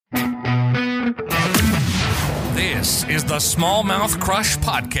This is the Smallmouth Crush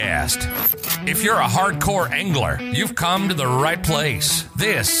Podcast. If you're a hardcore angler, you've come to the right place.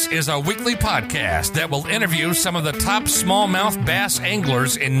 This is a weekly podcast that will interview some of the top smallmouth bass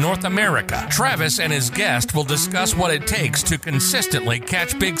anglers in North America. Travis and his guest will discuss what it takes to consistently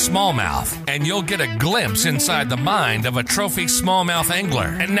catch big smallmouth, and you'll get a glimpse inside the mind of a trophy smallmouth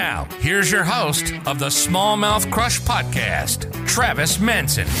angler. And now, here's your host of the Smallmouth Crush Podcast, Travis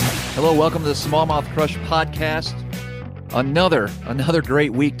Manson. Hello, welcome to the Smallmouth Crush Podcast. Another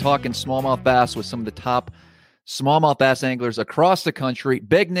great week talking smallmouth bass with some of the top smallmouth bass anglers across the country.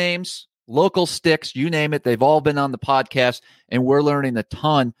 Big names, local sticks, you name it. They've all been on the podcast, and we're learning a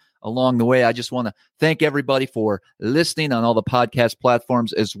ton along the way. I just want to thank everybody for listening on all the podcast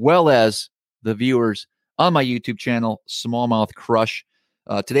platforms, as well as the viewers on my YouTube channel, Smallmouth Crush.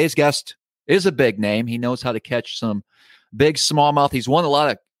 Today's guest is a big name. He knows how to catch some big smallmouth. He's won a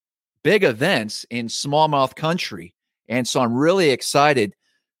lot of big events in smallmouth country. And so I'm really excited.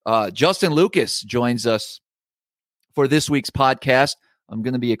 Justin Lucas joins us for this week's podcast. I'm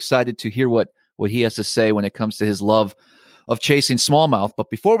going to be excited to hear what he has to say when it comes to his love of chasing smallmouth. But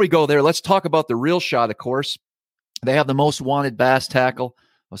before we go there, let's talk about the Real Shot, of course. They have the most wanted bass tackle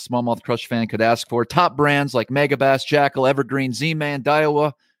a smallmouth crush fan could ask for. Top brands like Mega Bass, Jackal, Evergreen, Z-Man,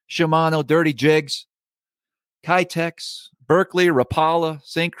 Daiwa, Shimano, Dirty Jigs, Kitex, Berkeley, Rapala,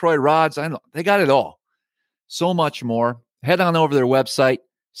 St. Croix rods. I know they got it all. So much more. Head on over to their website,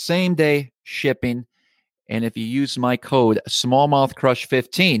 same-day shipping. And if you use my code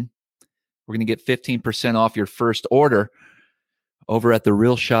SmallmouthCrush15, we're going to get 15% off your first order over at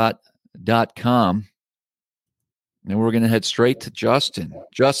therealshot.com. And we're going to head straight to Justin.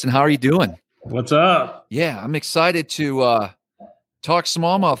 Justin, how are you doing? What's up? Yeah, I'm excited to talk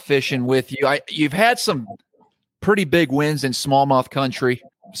smallmouth fishing with you. You've had some pretty big wins in smallmouth country,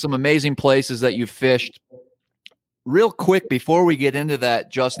 some amazing places that you've fished. Real quick, before we get into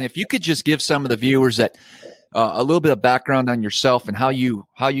that, Justin, if you could just give some of the viewers that a little bit of background on yourself and how you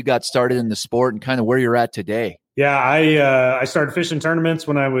got started in the sport and kind of where you're at today. Yeah, I started fishing tournaments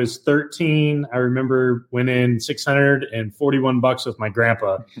when I was 13. I remember winning $641 with my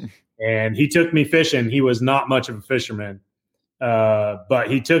grandpa, and he took me fishing. He was not much of a fisherman, but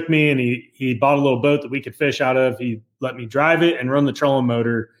he took me and he bought a little boat that we could fish out of. He let me drive it and run the trolling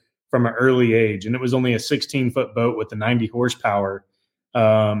motor from an early age. And it was only a 16-foot boat with the 90 horsepower.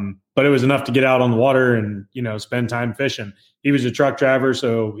 But it was enough to get out on the water and, spend time fishing. He was a truck driver,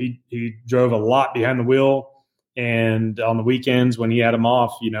 so he drove a lot behind the wheel. And on the weekends when he had him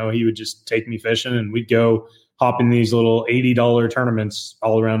off, he would just take me fishing, and we'd go hop in these little $80 tournaments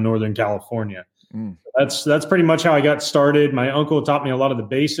all around Northern California. That's pretty much how I got started. My uncle taught me a lot of the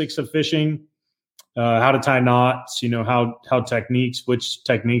basics of fishing. How to tie knots, how techniques, which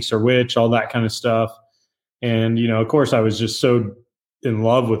techniques are which, all that kind of stuff. And, of course, I was just so in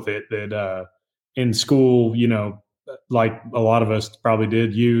love with it that in school, like a lot of us probably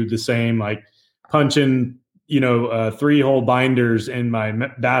did, you the same, like punching, 3-hole binders in my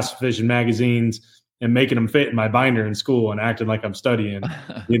bass fishing magazines and making them fit in my binder in school and acting like I'm studying,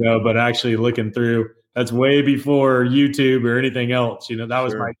 but actually looking through. That's way before YouTube or anything else. That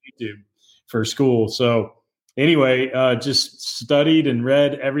was my YouTube for school. So anyway, just studied and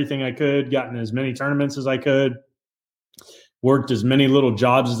read everything I could, gotten as many tournaments as I could, worked as many little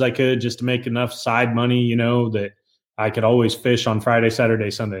jobs as I could just to make enough side money, that I could always fish on Friday, Saturday,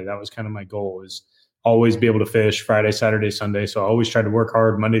 Sunday. That was kind of my goal, is always be able to fish Friday, Saturday, Sunday. So I always tried to work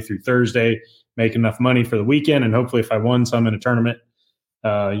hard Monday through Thursday, make enough money for the weekend. And hopefully if I won some in a tournament,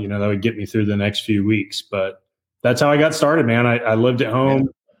 that would get me through the next few weeks. But that's how I got started, man. I lived at home,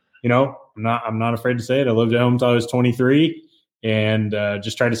 I'm not afraid to say it. I lived at home until I was 23 and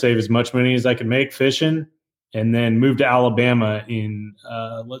just tried to save as much money as I could make fishing, and then moved to Alabama in,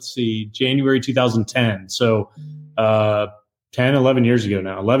 January 2010. So 11 years ago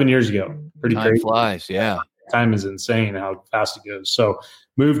now. 11 years ago. Pretty Time crazy. flies, yeah. Time is insane how fast it goes. So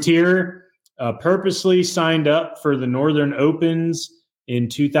moved here, purposely signed up for the Northern Opens in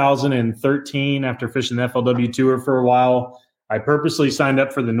 2013 after fishing the FLW Tour for a while. I purposely signed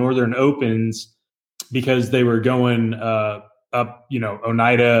up for the Northern Opens because they were going up,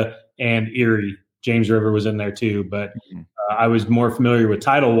 Oneida and Erie. James River was in there too, but I was more familiar with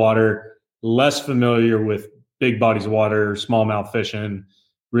tidal water, less familiar with big bodies of water, smallmouth fishing.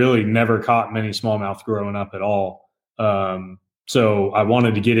 Really never caught many smallmouth growing up at all. So I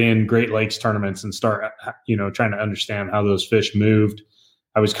wanted to get in Great Lakes tournaments and start, trying to understand how those fish moved.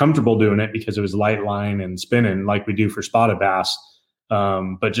 I was comfortable doing it because it was light line and spinning like we do for spotted bass,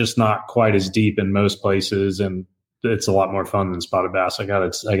 but just not quite as deep in most places. And it's a lot more fun than spotted bass. I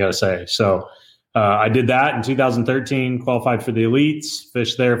gotta say. So I did that in 2013, qualified for the elites,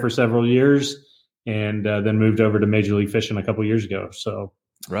 fished there for several years, and then moved over to Major League Fishing a couple years ago. So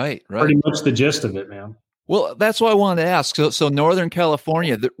Right. pretty much the gist of it, man. Well, that's what I wanted to ask. So Northern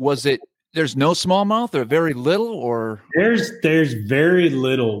California, there's no smallmouth or very little, or there's very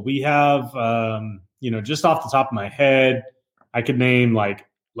little. We have, just off the top of my head, I could name like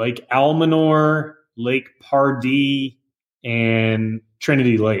Lake Almanor, Lake Pardee, and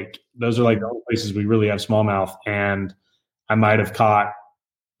Trinity Lake. Those are like the only places we really have smallmouth. And I might have caught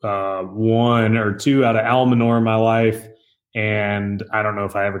one or two out of Almanor in my life. And I don't know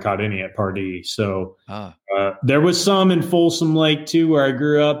if I ever caught any at Pardee. So there was some in Folsom Lake too, where I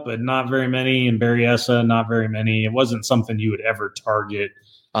grew up, but not very many. In Berryessa, not very many. It wasn't something you would ever target.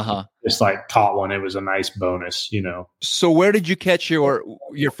 Just like caught one. It was a nice bonus, So where did you catch your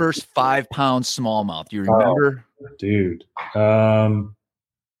first 5 pound smallmouth? Do you remember? Dude.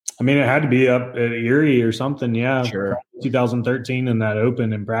 It had to be up at Erie or something. Yeah. Sure. 2013 in that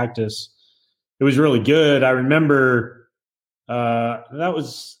open in practice. It was really good. I remember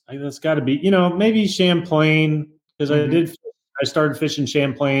that's got to be, maybe Champlain, because I started fishing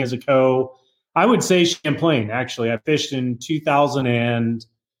Champlain as a I would say Champlain, actually. I fished in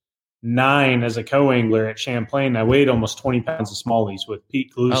 2009 as a co-angler at Champlain. I weighed almost 20 pounds of smallies with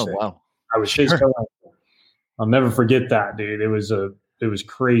Pete Glusek. Oh, wow. I was his co-angler. I'll never forget that, dude. It was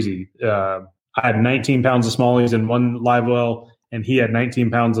crazy. I had 19 pounds of smallies in one live well, and he had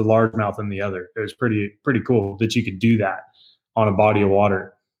 19 pounds of largemouth in the other. It was pretty cool that you could do that on a body of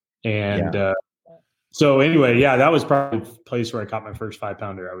water. And so anyway, that was probably the place where I caught my first 5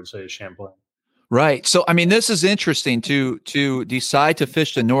 pounder, I would say, is Champlain. Right. So, this is interesting to decide to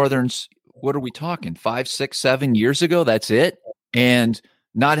fish the Northerns. What are we talking? 5, 6, 7 years ago? That's it. And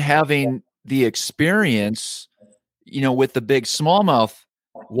not having the experience, with the big smallmouth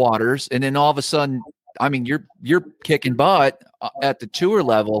waters. And then all of a sudden, you're kicking butt at the tour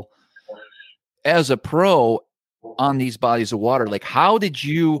level as a pro on these bodies of water. Like, how did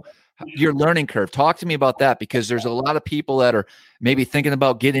your learning curve? Talk to me about that, because there's a lot of people that are maybe thinking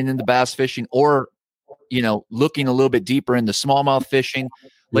about getting into bass fishing or, looking a little bit deeper into smallmouth fishing.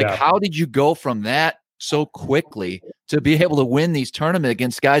 Like, how did you go from that so quickly to be able to win these tournaments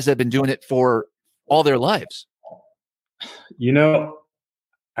against guys that have been doing it for all their lives?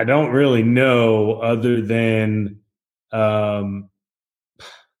 I don't really know, other than I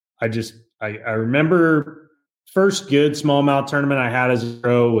remember first good smallmouth tournament I had as a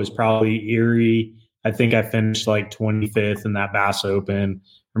pro was probably Erie. I think I finished like 25th in that Bass Open.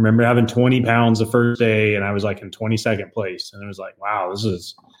 I remember having 20 pounds the first day, and I was like in 22nd place. And it was like, wow,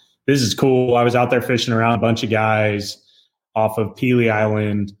 this is cool. I was out there fishing around a bunch of guys off of Pelee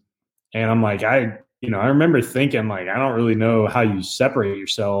Island. And I'm like, I remember thinking, like, I don't really know how you separate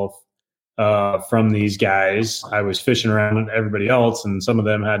yourself from these guys. I was fishing around everybody else, and some of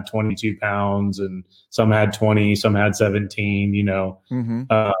them had 22 pounds, and some had 20, some had 17,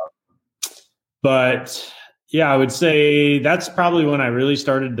 but I would say that's probably when I really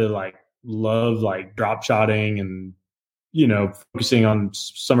started to like love like drop shotting and, focusing on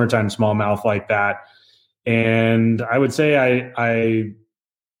summertime smallmouth like that. And I would say I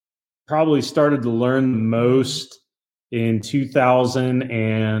probably started to learn the most in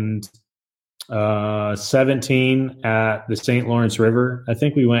 2017 at the St. Lawrence River. I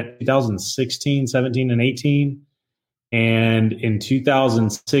think we went 2016, 17, and 18. And in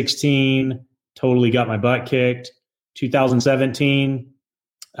 2016, totally got my butt kicked. 2017,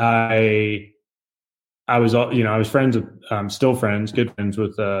 I was friends with, still friends, good friends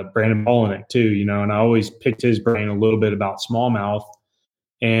with Brandon Polinick too, and I always picked his brain a little bit about smallmouth.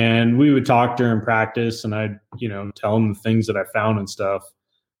 And we would talk during practice, and I'd, tell him the things that I found and stuff.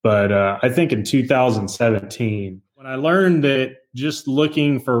 But I think in 2017, when I learned that just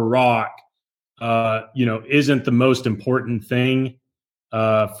looking for rock, isn't the most important thing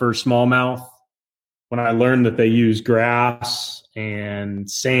for smallmouth, when I learned that they use grass and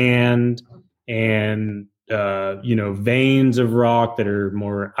sand and, veins of rock that are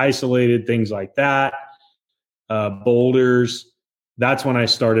more isolated, things like that, boulders, that's when I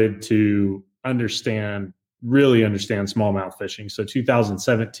started to really understand smallmouth fishing. So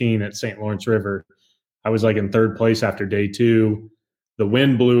 2017 at St. Lawrence River, I was like in third place after day 2. The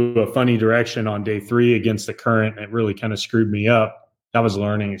wind blew a funny direction on day 3 against the current, and it really kind of screwed me up. That was a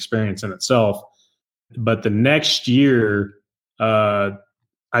learning experience in itself. But the next year, I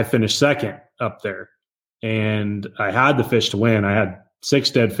finished second up there, and I had the fish to win. I had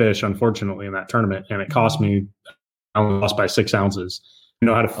 6 dead fish, unfortunately, in that tournament, and it cost me, I only lost by 6 ounces. I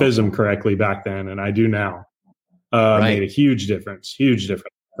know how to fizz them correctly back then, and I do now. made a huge difference. Huge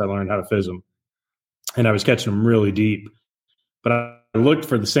difference. I learned how to fizz them, and I was catching them really deep. But I looked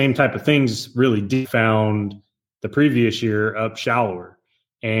for the same type of things really deep. Found the previous year up shallower,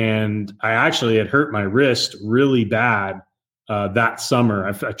 and I actually had hurt my wrist really bad that summer.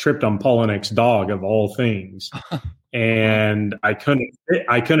 I tripped on Paulinik's dog of all things, and I couldn't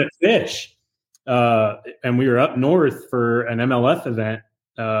fish. And we were up north for an MLF event,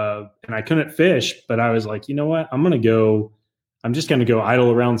 and I couldn't fish. But I was like, you know what? I'm just going to go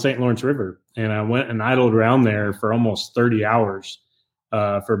idle around St. Lawrence River. And I went and idled around there for almost 30 hours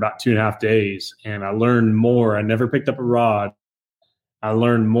for about 2.5 days. And I learned more. I never picked up a rod. I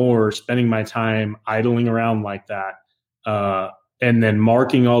learned more spending my time idling around like that. And then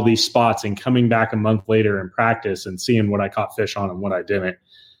marking all these spots and coming back a month later and practice and seeing what I caught fish on and what I didn't.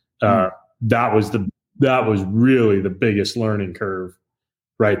 That was really the biggest learning curve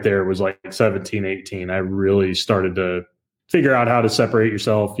right there. It was like 17, 18. I really started to figure out how to separate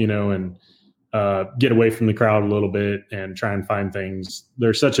yourself, and get away from the crowd a little bit and try and find things.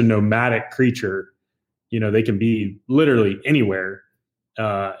 They're such a nomadic creature. They can be literally anywhere.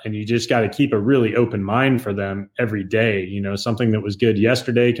 And you just got to keep a really open mind for them every day. Something that was good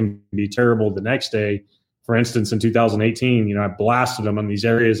yesterday can be terrible the next day. For instance, in 2018, I blasted them on these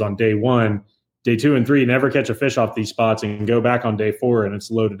areas on day 1, day 2 and 3, never catch a fish off these spots, and go back on day 4 and it's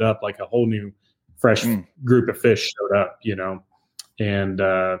loaded up like a whole new fresh group of fish showed up, and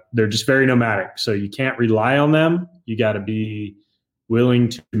they're just very nomadic. So you can't rely on them. You got to be willing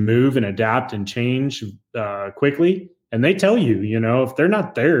to move and adapt and change quickly. And they tell you, if they're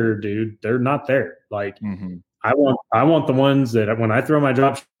not there, dude, they're not there. Like I want the ones that when I throw my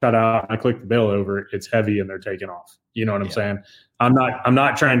drop shot out and I click the bail over, it's heavy and they're taking off. You know what I'm saying? I'm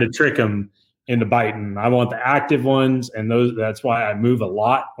not trying to trick them into biting. I want the active ones, and that's why I move a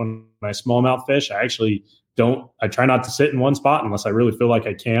lot when I smallmouth fish. I try not to sit in one spot unless I really feel like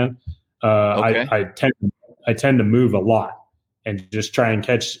I can. I tend to move a lot and just try and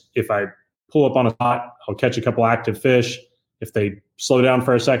catch. If I pull up on a spot, I'll catch a couple active fish. If they slow down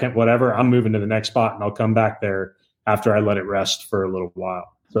for a second, whatever, I'm moving to the next spot and I'll come back there after I let it rest for a little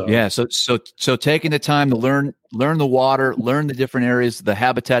while. So taking the time to learn the water, learn the different areas, the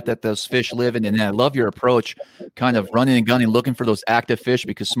habitat that those fish live in. And I love your approach, kind of running and gunning, looking for those active fish,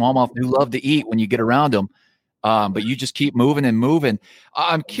 because smallmouth do love to eat when you get around them. But you just keep moving and moving.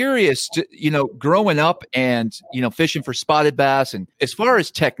 I'm curious, growing up and, fishing for spotted bass, and as far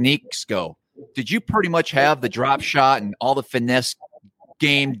as techniques go, did you pretty much have the drop shot and all the finesse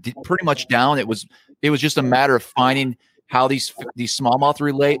game pretty much down? It was just a matter of finding how these smallmouth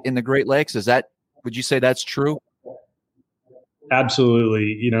relate in the Great Lakes. Would you say that's true?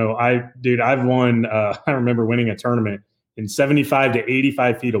 Absolutely. I've won, I remember winning a tournament in 75 to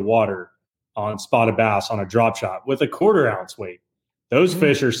 85 feet of water on spotted bass on a drop shot with a 1/4 ounce weight. Those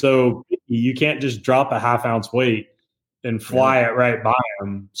fish are so picky, you can't just drop a 1/2 ounce weight and fly it right by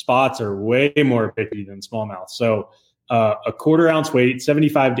them. Spots are way more picky than smallmouth. So a 1/4 ounce weight,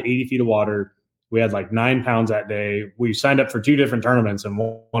 75 to 80 feet of water. We had like 9 pounds that day. We signed up for 2 different tournaments and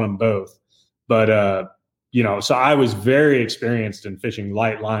won them both. But, so I was very experienced in fishing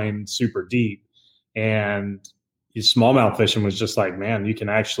light line, super deep. And smallmouth fishing was just like, man, you can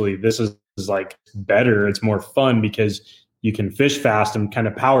actually, this is like better. It's more fun because you can fish fast and kind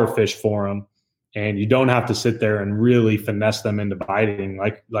of power fish for them. And you don't have to sit there and really finesse them into biting.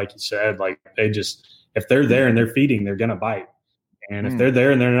 Like you said, like if they're there and they're feeding, they're going to bite. And if they're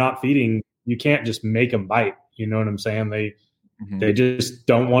there and they're not feeding, you can't just make them bite. You know what I'm saying? They just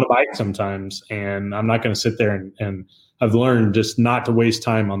don't want to bite sometimes. And I'm not going to sit there and I've learned just not to waste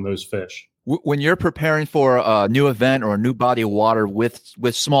time on those fish. When you're preparing for a new event or a new body of water with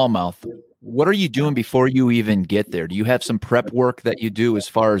smallmouth, what are you doing before you even get there? Do you have some prep work that you do as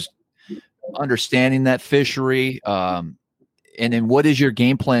far as understanding that fishery? And then what is your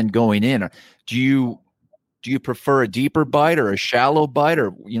game plan going in? Do you prefer a deeper bite or a shallow bite, or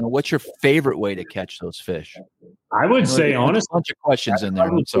what's your favorite way to catch those fish? I would say honestly, a bunch of questions in there.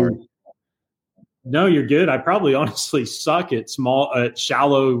 I'm sorry. No, you're good. I probably honestly suck at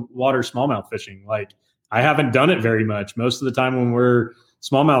shallow water smallmouth fishing. Like I haven't done it very much. Most of the time when we're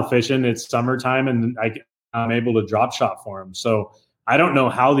smallmouth fishing, it's summertime and I'm able to drop shot for them. So I don't know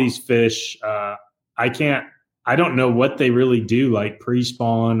how these fish, I don't know what they really do, like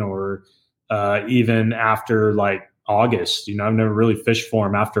pre-spawn or even after like August. I've never really fished for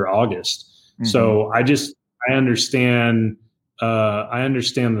them after August. So I understand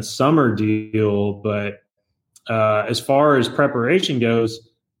the summer deal, but as far as preparation goes,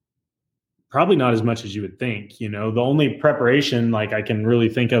 probably not as much as you would think. The only preparation like I can really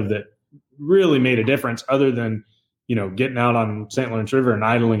think of that really made a difference, other than getting out on St. Lawrence River and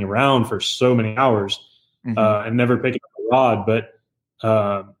idling around for so many hours and never picking up a rod. But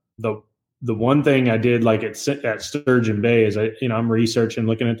the one thing I did like at Sturgeon Bay is I'm researching,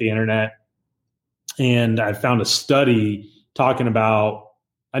 looking at the internet, and I found a study talking about,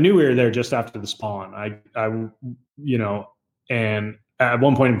 I knew we were there just after the spawn. And at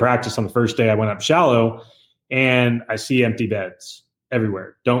one point in practice on the first day, I went up shallow and I see empty beds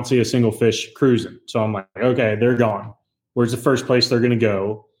everywhere. Don't see a single fish cruising. So I'm like, okay, they're gone. Where's the first place they're going to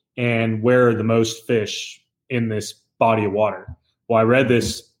go? And where are the most fish in this body of water? Well, I read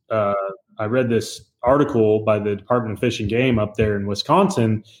this article by the Department of Fish and Game up there in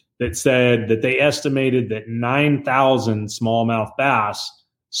Wisconsin that said that they estimated that 9,000 smallmouth bass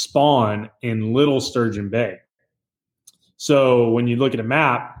spawn in Little Sturgeon Bay. So when you look at a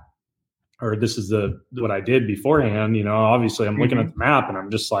map, or this is what I did beforehand, obviously I'm looking at the map and I'm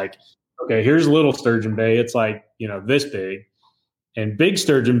just like, okay, here's Little Sturgeon Bay. It's like, this big. And Big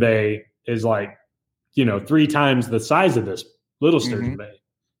Sturgeon Bay is like, 3 times the size of this Little Sturgeon Bay.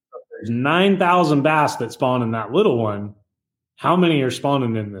 So there's 9,000 bass that spawn in that little one. How many are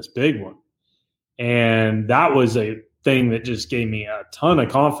spawning in this big one? And that was a thing that just gave me a ton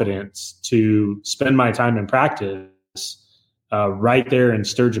of confidence to spend my time in practice right there in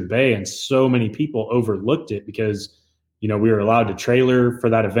Sturgeon Bay. And so many people overlooked it because, we were allowed to trailer for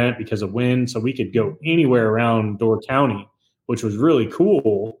that event because of wind. So we could go anywhere around Door County, which was really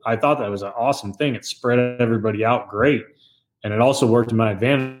cool. I thought that was an awesome thing. It spread everybody out great. And it also worked to my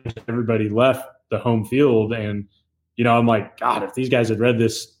advantage. Everybody left the home field. And, I'm like, God, if these guys had read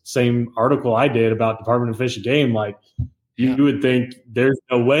this same article I did about Department of Fish and Game, like you would think there's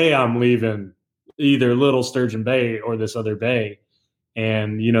no way I'm leaving either Little Sturgeon Bay or this other bay.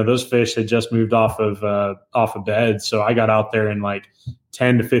 And, those fish had just moved off of bed. So I got out there in like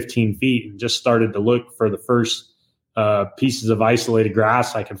 10 to 15 feet and just started to look for the first pieces of isolated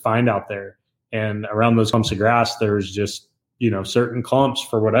grass I could find out there. And around those clumps of grass, there was just, certain clumps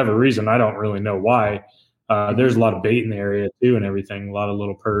for whatever reason. I don't really know why. There's a lot of bait in the area too and everything, a lot of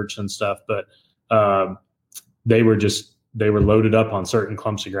little perch and stuff. But they were loaded up on certain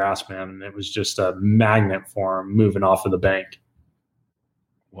clumps of grass, man. And it was just a magnet for them moving off of the bank.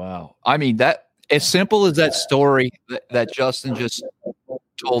 Wow. I mean, that as simple as that story that Justin just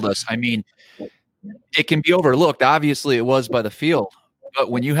told us, I mean, it can be overlooked. Obviously, it was by the field. But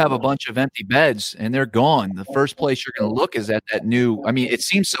when you have a bunch of empty beds and they're gone, the first place you're going to look is at that new – I mean, it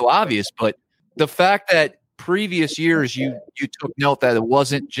seems so obvious, but the fact that previous years you took note that it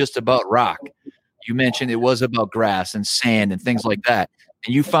wasn't just about rock. You mentioned it was about grass and sand and things like that.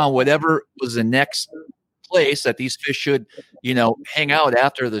 And you found whatever was the next place that these fish should, hang out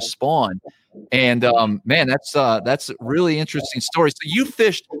after the spawn. And man, that's a really interesting story. So you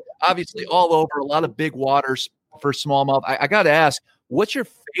fished obviously all over, a lot of big waters for smallmouth. I got to ask, what's your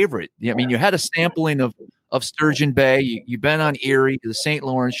favorite? I mean, you had a sampling of Sturgeon Bay. You've been on Erie, the St.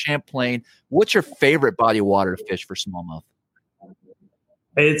 Lawrence, Champlain. What's your favorite body of water to fish for smallmouth?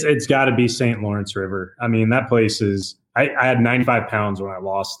 It's got to be St. Lawrence River. I mean, that place is. I had 95 pounds when I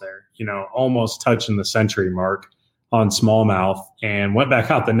lost there. Almost touching the century mark on smallmouth, and went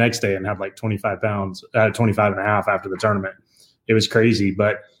back out the next day and had like 25 pounds, 25 and a half after the tournament. It was crazy.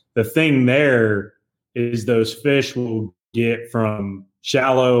 But the thing there is those fish will get from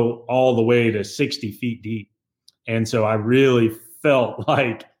shallow all the way to 60 feet deep. And so I really felt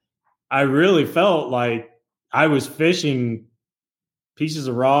like I was fishing pieces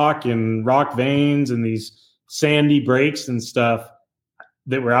of rock and rock veins and these sandy breaks and stuff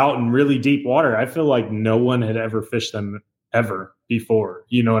that were out in really deep water. I feel like no one had ever fished them ever before.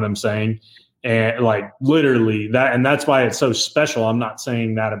 You know what I'm saying? And like literally that, and that's why it's so special. I'm not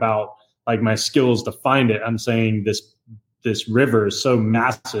saying that about like my skills to find it. I'm saying this river is so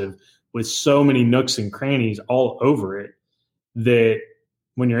massive with so many nooks and crannies all over it that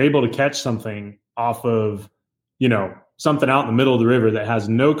when you're able to catch something off of, something out in the middle of the river that has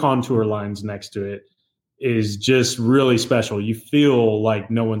no contour lines next to it is just really special. You feel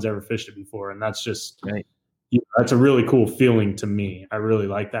like no one's ever fished it before. And that's just, right. That's a really cool feeling to me. I really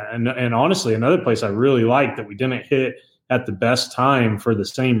like that. And honestly, another place I really like that we didn't hit at the best time for the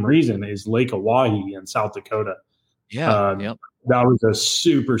same reason is Lake Oahe in South Dakota. Yeah. Yep. That was a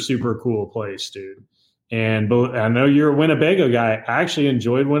super, super cool place, dude. And I know you're a Winnebago guy. I actually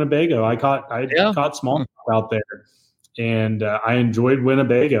enjoyed Winnebago. I caught smallmouth out there, and I enjoyed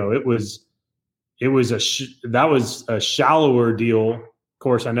Winnebago. It was that was a shallower deal. Of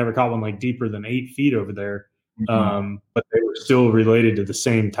course, I never caught one like deeper than 8 feet over there, but they were still related to the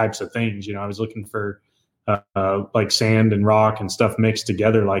same types of things. I was looking for like sand and rock and stuff mixed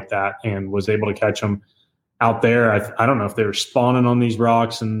together like that, and was able to catch them. out there. I don't know if they were spawning on these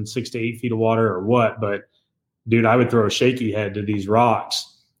rocks in 6 to 8 feet of water or what, but dude, I would throw a shaky head to these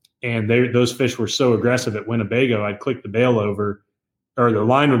rocks, and those fish were so aggressive at Winnebago. I'd click the bail over, or the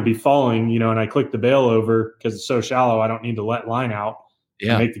line would be falling, and I click the bail over because it's so shallow. I don't need to let line out.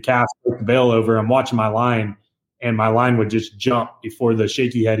 Yeah. Make the cast, click the bail over. I'm watching my line, and my line would just jump before the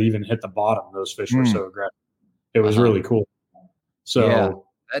shaky head even hit the bottom. Those fish were so aggressive. It was really cool. So, yeah.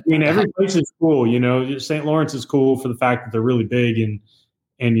 Every place is cool. St. Lawrence is cool for the fact that they're really big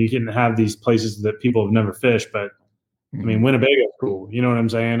and you can have these places that people have never fished. But Winnebago is cool. You know what I'm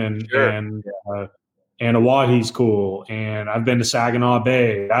saying? And and Oahu's cool. And I've been to Saginaw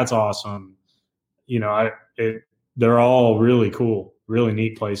Bay. That's awesome. They're all really cool, really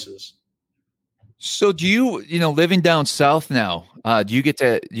neat places. So do you living down south now, do you get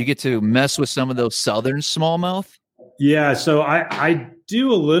to mess with some of those southern smallmouth? Yeah, so I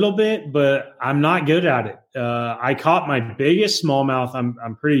do a little bit, but I'm not good at it. I caught my biggest smallmouth,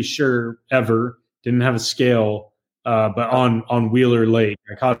 I'm pretty sure, ever. Didn't have a scale, but on Wheeler Lake.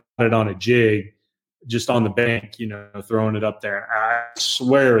 I caught it on a jig, just on the bank, throwing it up there. I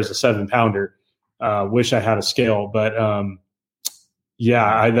swear it was a 7-pounder. Wish I had a scale, but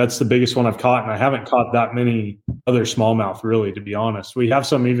that's the biggest one I've caught, and I haven't caught that many other smallmouth, really, to be honest. We have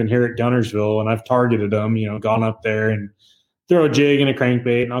some even here at Gunnersville, and I've targeted them, gone up there and throw a jig and a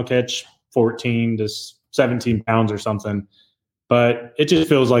crankbait, and I'll catch 14 to 17 pounds or something. But it just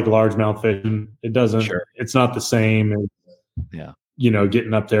feels like largemouth fishing. It doesn't. Sure. It's not the same as,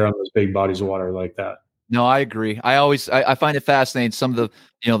 getting up there on those big bodies of water like that. No, I agree. I find it fascinating. Some of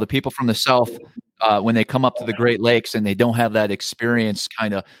the, the people from the South, when they come up to the Great Lakes and they don't have that experience,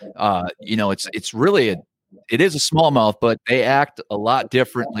 kind of, it's really it is a smallmouth, but they act a lot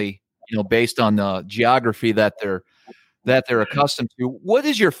differently, based on the geography that they're accustomed to. What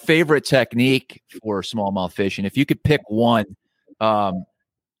is your favorite technique for smallmouth fishing? If you could pick one,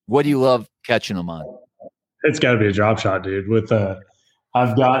 what do you love catching them on? It's got to be a drop shot, dude.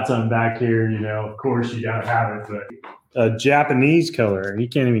 I've got some back here, of course you got to have it, but a Japanese color. You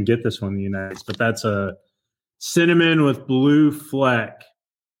can't even get this one in the United States, but that's a cinnamon with blue fleck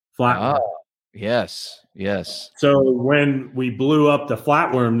flatworm. Oh, yes. So when we blew up the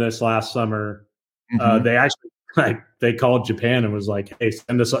flatworm this last summer, they actually they called Japan and was like, "Hey,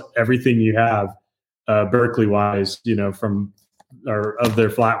 send us everything you have, Berkeley wise, from of their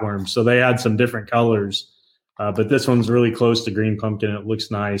flatworms." So they had some different colors. But this one's really close to green pumpkin. It looks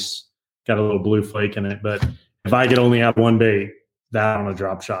nice. Got a little blue flake in it. But if I could only have one bait, that on a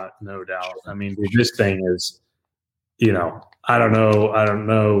drop shot, no doubt. I mean, this thing is, I don't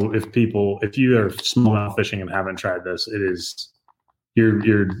know if you are smallmouth fishing and haven't tried this, it is,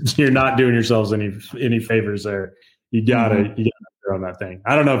 you're not doing yourselves any favors there. You gotta throw on that thing.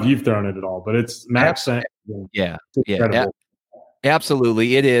 I don't know if you've thrown it at all, but it's max scent. Yeah.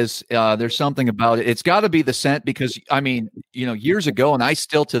 Absolutely, it is. There's something about it. It's got to be the scent because, years ago, and I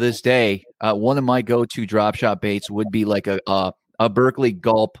still to this day, one of my go-to drop shot baits would be like a Berkeley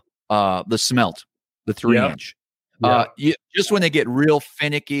Gulp, the smelt, the 3-inch. Just when they get real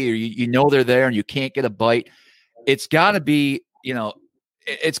finicky, or they're there and you can't get a bite, it's got to be,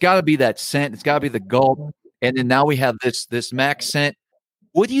 it's got to be that scent. It's got to be the Gulp, and then now we have this max scent.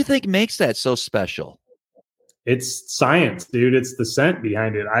 What do you think makes that so special? It's science, dude. It's the scent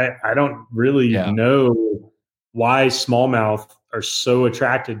behind it. I don't really know why smallmouth are so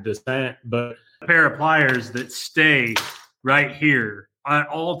attracted to scent, but a pair of pliers that stay right here at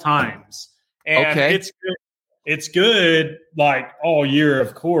all times. And it's good like all year,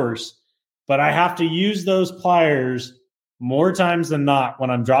 of course, but I have to use those pliers more times than not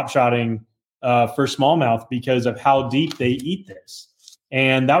when I'm drop shotting for smallmouth because of how deep they eat this.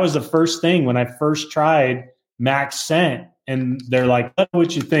 And that was the first thing when I first tried max scent, and they're like, "What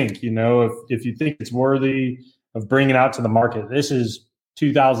would you think? If you think it's worthy of bringing it out to the market." This is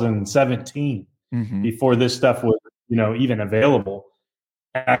 2017 before this stuff was, even available.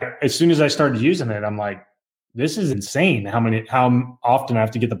 As soon as I started using it, I'm like, "This is insane! How often I have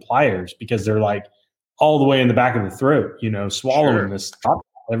to get the pliers because they're like all the way in the back of the throat, swallowing this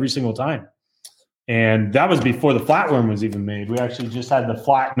every single time." And that was before the flatworm was even made. We actually just had the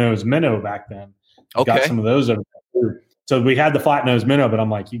flat nose minnow back then. Got some of those over there. So we had the flat nose minnow, but I'm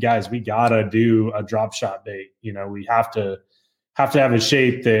like, you guys, we gotta do a drop shot bait. We have to have a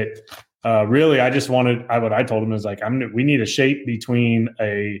shape that really I just wanted. What I told him is like, we need a shape between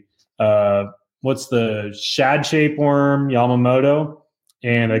a what's the shad shape worm Yamamoto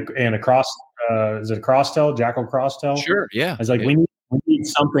and a cross. Is it a crosstail, jackal crosstail? Sure, yeah. I was like, we need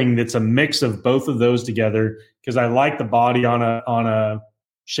something that's a mix of both of those together because I like the body on a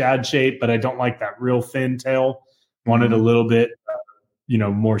shad shape, but I don't like that real thin tail. Wanted a little bit,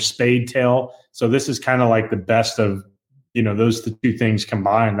 more spade tail. So this is kind of like the best of, those the two things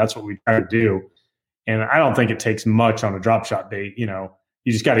combined. That's what we try to do. And I don't think it takes much on a drop shot bait. You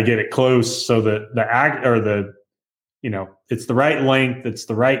just got to get it close so that it's the right length, it's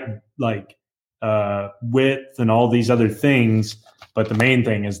the right width and all these other things. But the main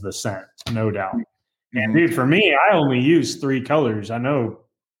thing is the scent, no doubt. And dude, for me, I only use 3 colors. I know.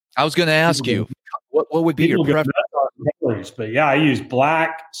 I was going to ask you, what would be your preference? Colors, but yeah, I use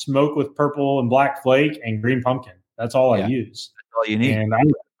black, smoke with purple and black flake, and green pumpkin. That's all I use. That's all you need. And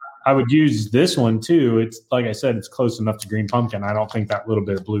I would use this one too. It's like I said, it's close enough to green pumpkin. I don't think that little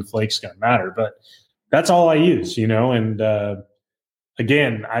bit of blue flake's going to matter, but that's all I use, And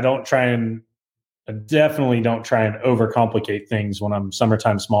again, I definitely don't try and overcomplicate things when I'm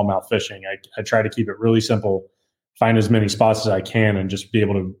summertime smallmouth fishing. I try to keep it really simple, find as many spots as I can, and just be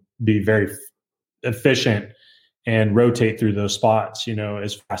able to be very efficient and rotate through those spots,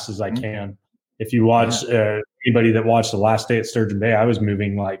 as fast as I can. If you watch anybody that watched the last day at Sturgeon Bay, I was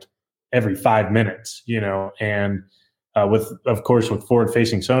moving like every 5 minutes, and of course, with forward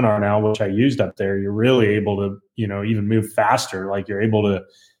facing sonar now, which I used up there, you're really able to, even move faster. Like you're able to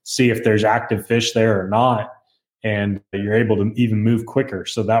see if there's active fish there or not. And you're able to even move quicker.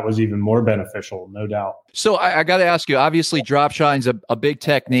 So that was even more beneficial, no doubt. So I got to ask you, obviously drop shotting is a big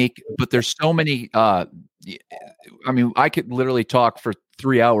technique, but there's so many, I could literally talk for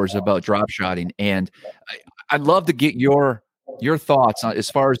 3 hours about drop shotting, and I'd love to get your thoughts on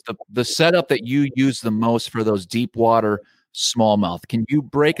as far as the setup that you use the most for those deep water smallmouth. Can you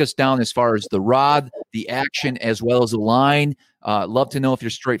break us down as far as the rod, the action, as well as the line? Love to know if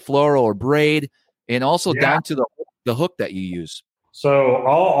you're straight fluoro or braid, and also down to the hook that you use. So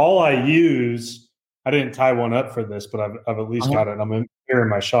all I use, I didn't tie one up for this, but I've at least got it. I'm here in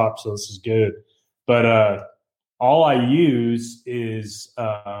my shop, so this is good. But all I use is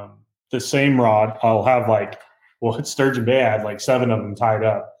the same rod. I'll have at Sturgeon Bay, I had like 7 of them tied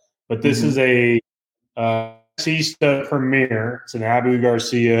up. But this is a Cista Premier. It's an Abu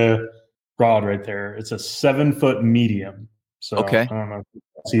Garcia rod right there. It's a 7-foot medium. So I don't know if you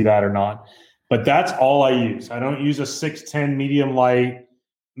can see that or not. But that's all I use. I don't use a 6'10" medium light.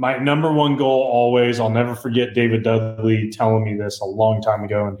 My number one goal always, I'll never forget David Dudley telling me this a long time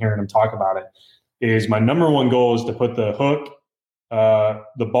ago and hearing him talk about it, is my number one goal is to put the hook,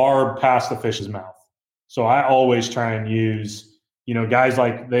 the barb past the fish's mouth. So I always try and use, guys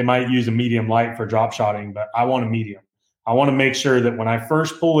they might use a medium light for drop shotting, but I want a medium. I want to make sure that when I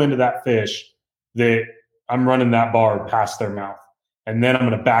first pull into that fish, that I'm running that barb past their mouth. And then I'm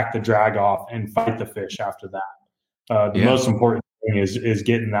going to back the drag off and fight the fish after that. The most important thing is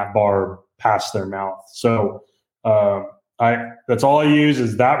getting that barb past their mouth. So that's all I use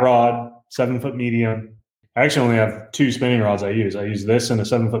is that rod, 7-foot medium. I actually only have 2 spinning rods I use. I use this and a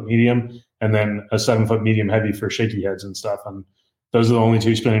 7-foot medium, and then a 7-foot medium heavy for shaky heads and stuff. And those are the only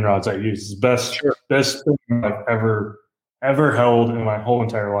 2 spinning rods I use. It's the best spinning I've ever held in my whole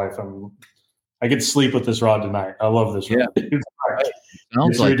entire life. I get to sleep with this rod tonight. I love this rod.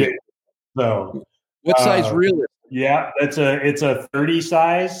 Sounds like ridiculous. So, what size reel is it? Yeah, it's a 30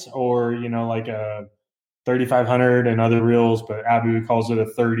 size, or like a 3500 and other reels, but Abu calls it a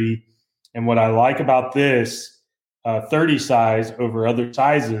 30. And what I like about this 30 size over other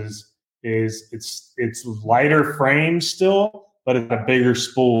sizes is it's lighter frame still, but it's a bigger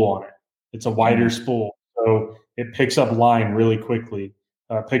spool on it. It's a wider spool, so it picks up line really quickly.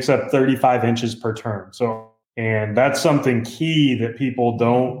 Picks up 35 inches per turn. And that's something key that people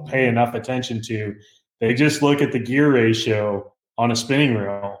don't pay enough attention to. They just look at the gear ratio on a spinning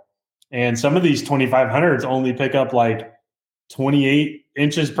reel. And some of these 2500s only pick up like 28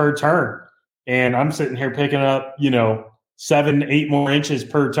 inches per turn. And I'm sitting here picking up, 7, 8 more inches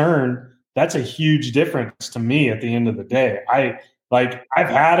per turn. That's a huge difference to me at the end of the day. I've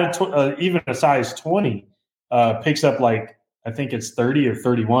had even a size 20 picks up I think it's 30 or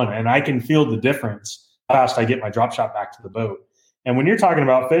 31, and I can feel the difference how fast I get my drop shot back to the boat. And when you're talking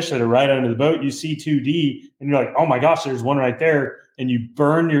about fish that are right under the boat, you see 2D, and you're like, oh my gosh, there's one right there, and you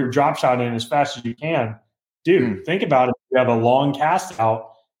burn your drop shot in as fast as you can. Dude, think about it. You have a long cast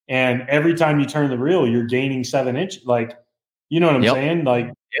out, and every time you turn the reel, you're gaining 7 inches. You know what I'm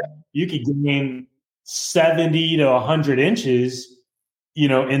saying? You could gain 70 to 100 inches,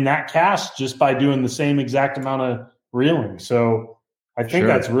 in that cast just by doing the same exact amount of reeling. So I think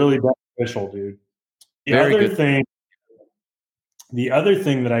that's really beneficial, dude. The other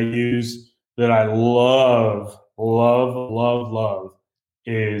thing that I use that I love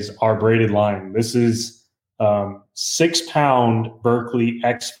is our braided line. This is 6-pound Berkeley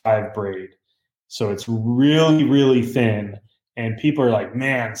X5 braid. So it's really, really thin. And people are like,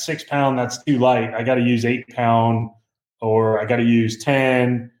 man, 6-pound, that's too light. I got to use 8-pound, or I got to use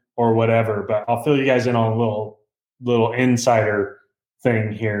 10 or whatever. But I'll fill you guys in on a little insider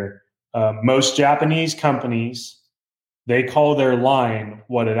thing here. Most Japanese companies, they call their line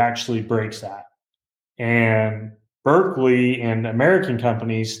what it actually breaks at. And Berkeley and American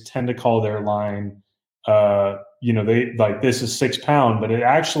companies tend to call their line, they like, this is 6-pound, but it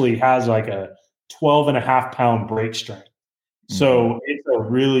actually has like a 12.5-pound break strength. So it's a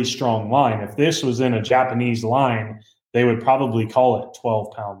really strong line. If this was in a Japanese line, they would probably call it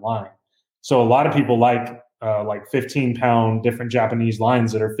 12-pound line. So a lot of people like 15-pound different Japanese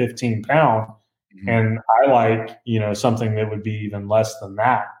lines that are 15-pound. And I like, something that would be even less than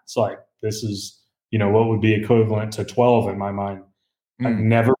that. It's like, this is, what would be equivalent to 12 in my mind. I've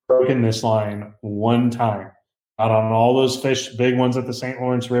never broken this line one time. Not on all those fish, big ones at the St.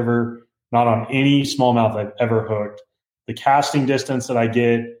 Lawrence River, not on any smallmouth I've ever hooked. The casting distance that I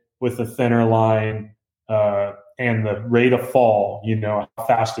get with the thinner line and the rate of fall, how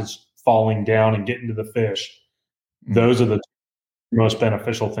fast it's falling down and getting to the fish, those are the most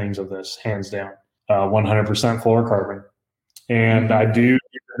beneficial things of this, hands down. 100% fluorocarbon. And I do use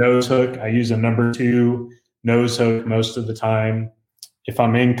a nose hook. I use a number 2 nose hook most of the time. If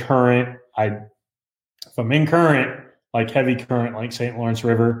I'm in current, like heavy current, like St. Lawrence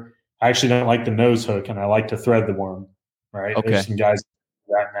River, I actually don't like the nose hook, and I like to thread the worm. Right? Okay. There's some guys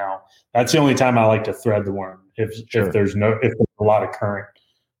do that now. That's the only time I like to thread the worm if there's a lot of current.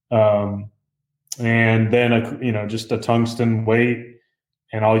 And then just a tungsten weight,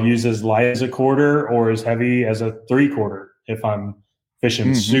 and I'll use as light as a quarter or as heavy as a 3/4 if I'm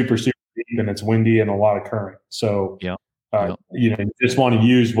fishing super, super deep and it's windy and a lot of current. So, you just want to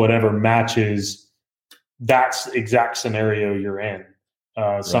use whatever matches that exact scenario you're in.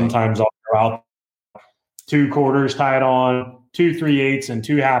 Sometimes I'll throw out 2/4 tied on, 2 3/8 and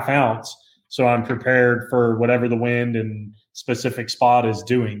 2 1/2 ounce. So I'm prepared for whatever the wind and specific spot is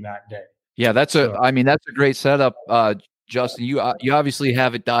doing that day. Yeah, that's a great setup, Justin. You obviously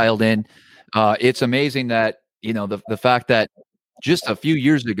have it dialed in. It's amazing that the fact that just a few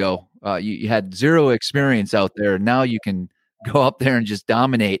years ago you had zero experience out there. Now you can go up there and just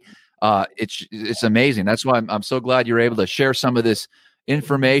dominate. It's amazing. That's why I'm so glad you're able to share some of this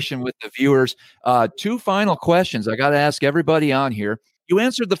information with the viewers. 2 final questions I got to ask everybody on here. You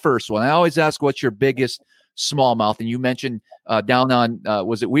answered the first one. I always ask, what's your biggest smallmouth? And you mentioned down on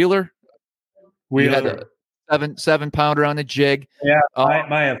was it Wheeler? We had a 7-pounder on the jig. Yeah,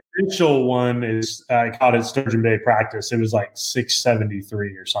 my official one is I caught it Sturgeon Bay practice. It was like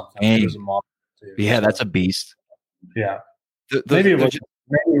 673 or something. It was a monster too. Yeah, that's a beast. Yeah, maybe it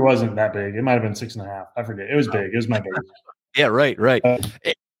wasn't that big. It might have been 6.5. I forget. It was big. It was my biggest. Yeah, right.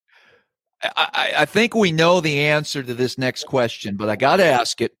 I think we know the answer to this next question, but I got to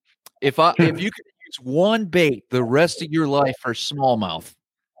ask it. If you could use one bait the rest of your life for smallmouth,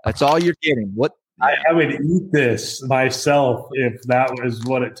 that's all you're getting. What? I would eat this myself if that was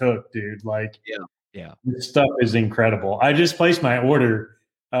what it took, dude. Like, yeah, this stuff is incredible. I just placed my order.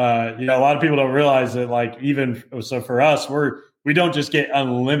 A lot of people don't realize that. Like, even so, for us, we don't just get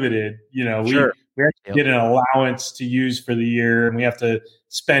unlimited. We actually get an allowance to use for the year, and we have to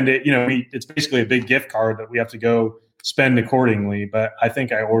spend it. It's basically a big gift card that we have to go spend accordingly. But I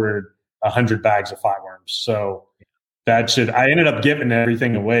think I ordered 100 bags of flatworms, so I ended up giving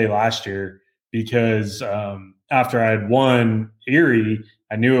everything away last year. Because after I had won Erie,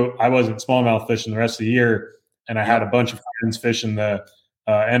 I knew I wasn't smallmouth fishing the rest of the year, and I had a bunch of friends fishing the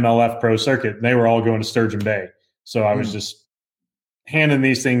MLF Pro Circuit, and they were all going to Sturgeon Bay. So I was just handing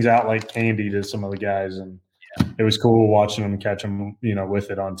these things out like candy to some of the guys, and it was cool watching them catch them, with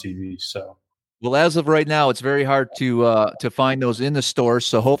it on TV. So, well, as of right now, it's very hard to find those in the stores.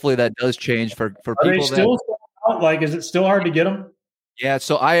 So hopefully that does change for people. Are they still out? Like, is it still hard to get them? Yeah,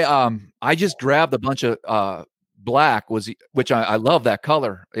 so I just grabbed a bunch of black, which I love that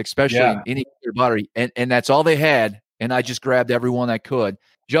color, especially in any clear body, and that's all they had, and I just grabbed every one I could.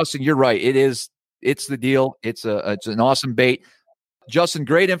 Justin, you're right. It's the deal. It's an awesome bait. Justin,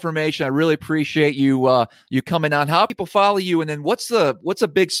 great information. I really appreciate you coming on. How people follow you, and then what's a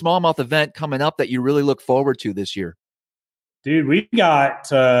big smallmouth event coming up that you really look forward to this year? Dude, we got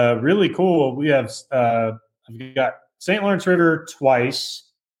really cool. We have I've got St. Lawrence River twice,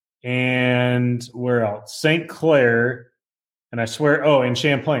 and where else? St. Clair, and I swear, and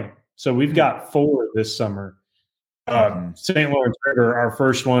Champlain. So we've got 4 this summer. St. Lawrence River, our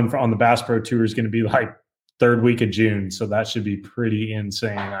first one on the Bass Pro Tour is going to be like 3rd week of June, so that should be pretty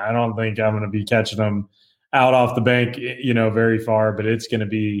insane. I don't think I'm going to be catching them out off the bank, very far, but it's going to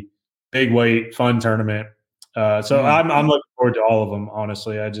be big weight, fun tournament. So I'm looking forward to all of them.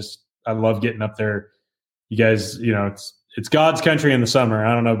 Honestly, I love getting up there. You guys, it's God's country in the summer.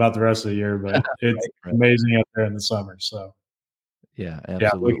 I don't know about the rest of the year, but it's right. Amazing up there in the summer. So yeah,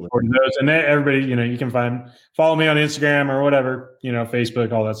 absolutely. Looking forward to those. And then everybody, you can follow me on Instagram or whatever,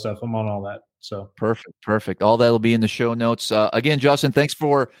 Facebook, all that stuff. I'm on all that. So perfect. All that will be in the show notes. Again, Justin, thanks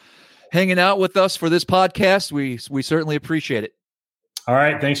for hanging out with us for this podcast. We certainly appreciate it. All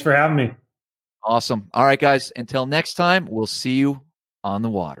right. Thanks for having me. Awesome. All right, guys. Until next time, we'll see you on the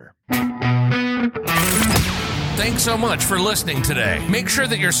water. Thanks so much for listening today. Make sure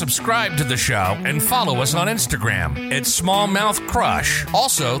that you're subscribed to the show and follow us on Instagram at Smallmouth Crush.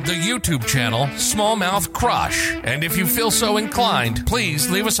 Also, the YouTube channel, Smallmouth Crush. And if you feel so inclined, please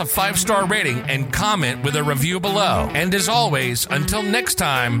leave us a 5-star rating and comment with a review below. And as always, until next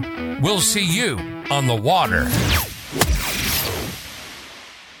time, we'll see you on the water.